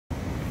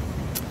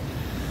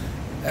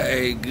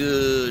Hey,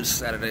 good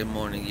Saturday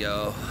morning,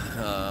 y'all.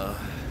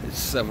 It's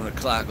 7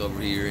 o'clock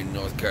over here in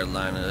North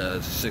Carolina.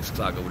 It's 6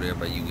 o'clock over there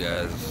by you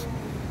guys.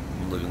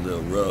 I'm looking a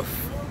little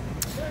rough.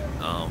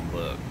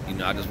 But,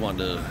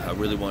 I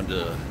really wanted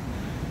to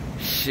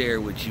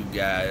share with you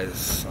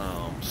guys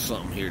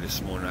something here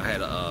this morning. I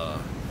had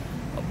a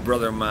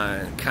brother of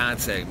mine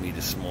contact me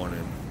this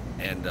morning,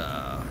 and,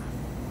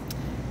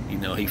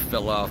 he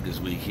fell off this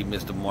week. He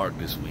missed the mark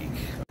this week.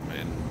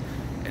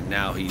 And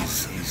now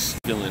he's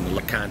feeling a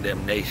lot of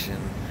condemnation,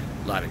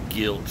 a lot of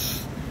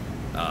guilt,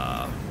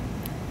 and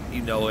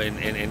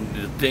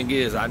the thing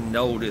is, I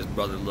know this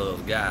brother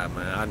loves God,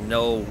 man. I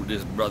know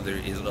this brother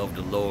is of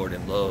the Lord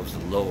and loves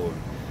the Lord,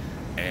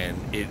 and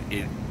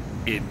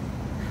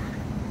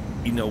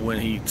when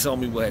he told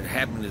me what had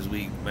happened this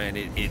week, man,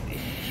 it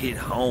hit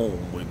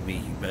home with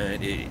me, man,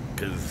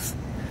 because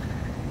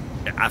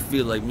I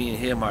feel like me and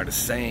him are the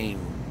same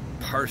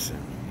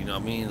person. You know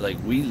what I mean? Like,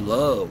 we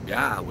love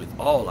God with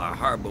all our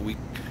heart, but we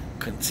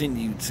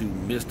continue to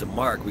miss the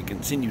mark. We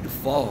continue to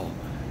fall.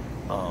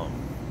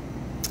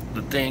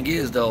 The thing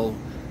is, though,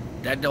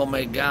 that don't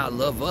make God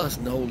love us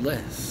no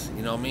less.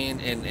 You know what I mean?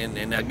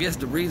 And I guess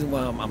the reason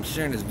why I'm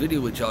sharing this video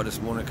with y'all this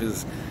morning,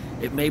 because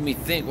it made me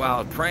think while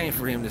I was praying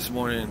for him this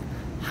morning,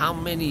 how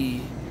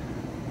many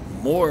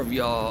more of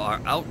y'all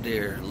are out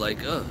there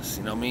like us.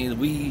 You know what I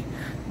mean?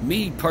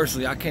 Me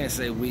personally, I can't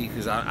say we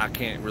because I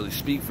can't really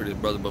speak for this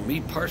brother, but me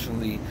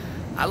personally,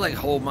 I like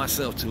hold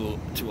myself to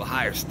a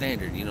higher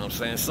standard. You know what I'm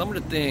saying? Some of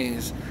the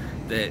things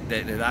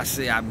that I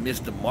say I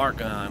missed the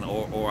mark on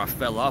or I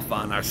fell off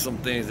on are some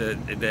things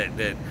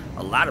that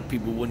a lot of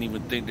people wouldn't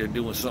even think they're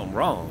doing something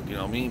wrong. You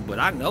know what I mean? But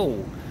I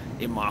know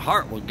in my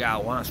heart what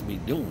God wants me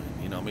doing.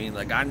 You know what I mean?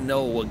 Like, I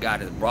know what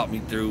God has brought me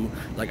through.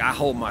 Like, I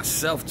hold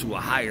myself to a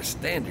higher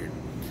standard.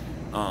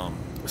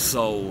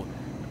 So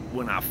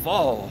when I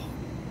fall,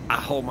 I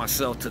hold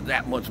myself to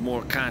that much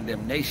more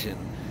condemnation,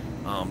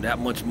 that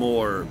much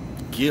more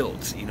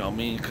guilt, you know what I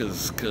mean?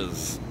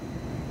 Because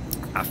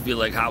I feel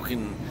like, how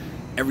can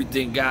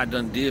everything God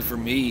done did for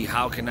me,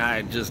 how can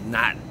I just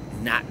not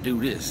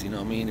do this, you know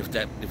what I mean? If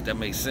that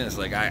makes sense.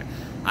 Like, I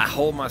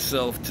hold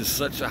myself to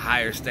such a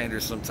higher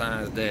standard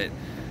sometimes that,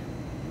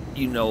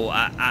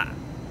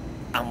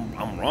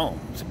 I'm wrong,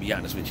 to be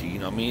honest with you, you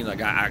know what I mean?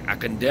 Like, I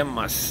condemn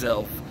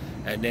myself,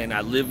 and then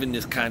I live in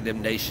this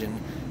condemnation.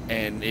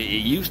 And it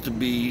used to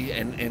be,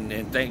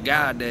 and thank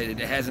God that it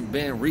hasn't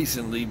been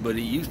recently, but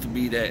it used to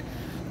be that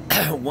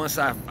once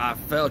I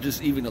fell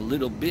just even a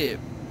little bit,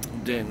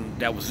 then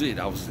that was it.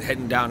 I was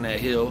heading down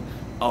that hill.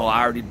 Oh,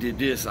 I already did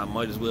this, I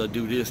might as well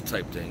do this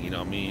type thing, you know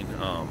what I mean?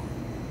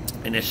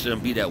 And it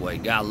shouldn't be that way.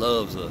 God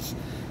loves us.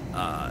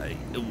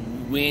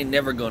 We ain't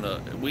never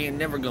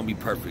gonna be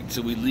perfect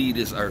till we leave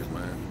this earth,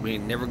 man. We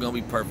ain't never gonna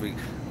be perfect.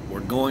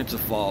 We're going to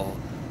fall.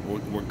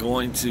 We're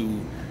going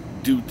to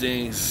do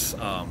things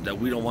that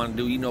we don't want to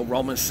do. You know,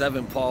 Romans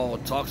 7, Paul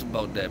talks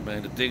about that,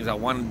 man. The things I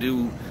want to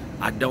do,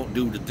 I don't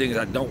do. The things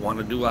I don't want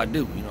to do, I do.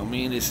 You know what I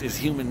mean? It's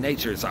human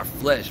nature. It's our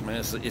flesh,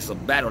 man. It's a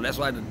battle. That's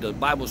why the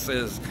Bible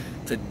says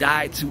to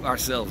die to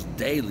ourselves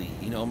daily.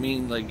 You know what I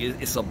mean? Like,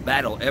 it's a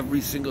battle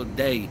every single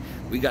day.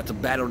 We got to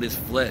battle this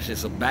flesh.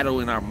 It's a battle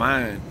in our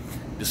mind,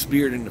 the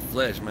spirit and the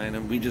flesh, man.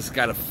 And we just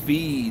got to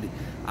feed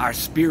our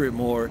spirit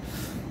more,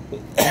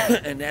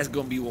 and that's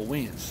going to be what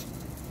wins.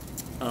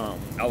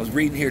 I was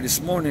reading here this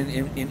morning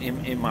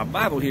in my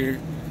Bible here,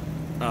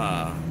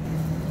 and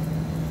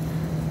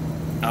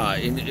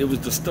it was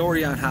the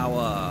story on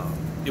how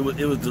it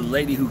was the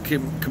lady who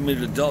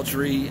committed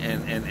adultery,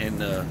 and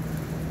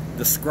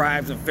the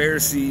scribes and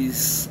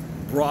Pharisees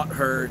brought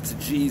her to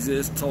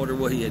Jesus, told her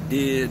what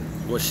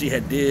she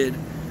had did,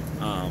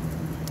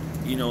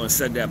 and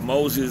said that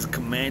Moses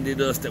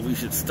commanded us that we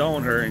should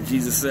stone her, and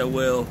Jesus said,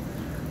 well,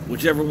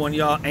 whichever one of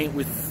y'all ain't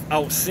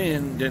without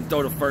sin, then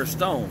throw the first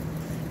stone.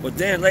 But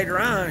then later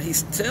on, he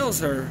tells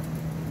her,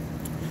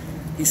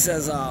 he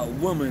says,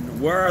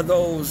 woman, where are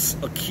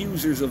those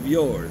accusers of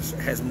yours?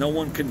 Has no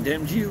one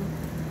condemned you?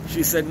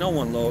 She said, no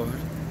one, Lord.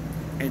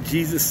 And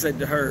Jesus said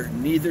to her,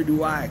 neither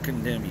do I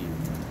condemn you.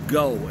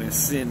 Go and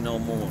sin no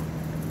more.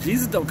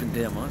 Jesus don't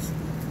condemn us.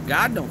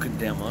 God don't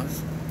condemn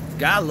us.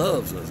 God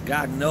loves us.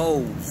 God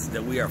knows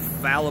that we are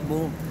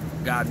fallible.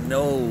 God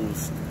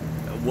knows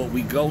what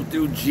we go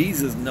through.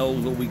 Jesus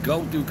knows what we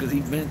go through because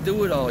he's been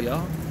through it all,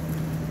 y'all.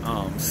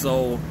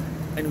 So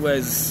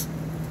anyways,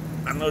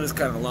 I know this is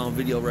kind of a long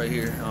video right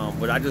here,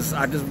 but I just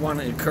want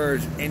to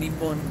encourage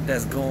anyone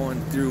that's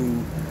going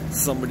through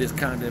some of this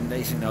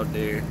condemnation out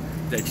there,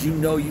 that you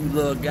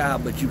love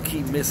God, but you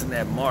keep missing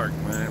that mark,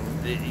 man.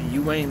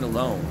 You ain't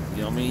alone.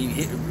 You know what I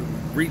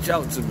mean? Reach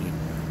out to me.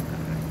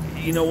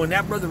 When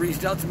that brother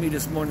reached out to me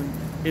this morning,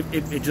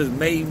 it just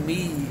made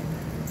me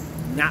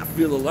not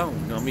feel alone.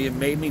 You know what I mean? It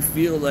made me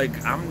feel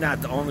like I'm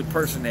not the only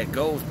person that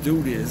goes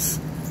through this,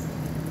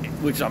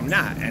 which I'm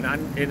not,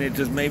 and it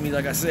just made me,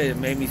 like I said, it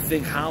made me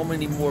think how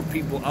many more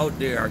people out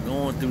there are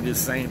going through this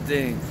same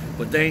thing,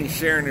 but they ain't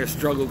sharing their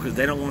struggle because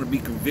they don't want to be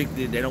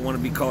convicted, they don't want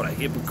to be called a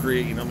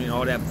hypocrite, you know what I mean,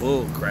 all that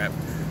bull crap.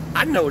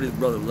 I know this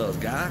brother loves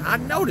God. I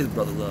know this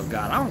brother loves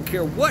God. I don't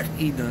care what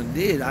he done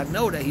did. I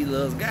know that he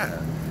loves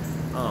God.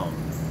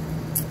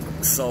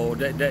 So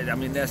I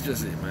mean, that's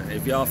just it, man.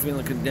 If y'all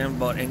feeling condemned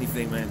about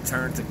anything, man,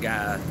 turn to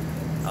God.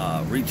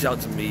 Reach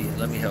out to me.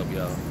 Let me help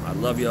y'all. I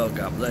love y'all.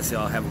 God bless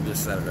y'all. Have a good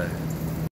Saturday.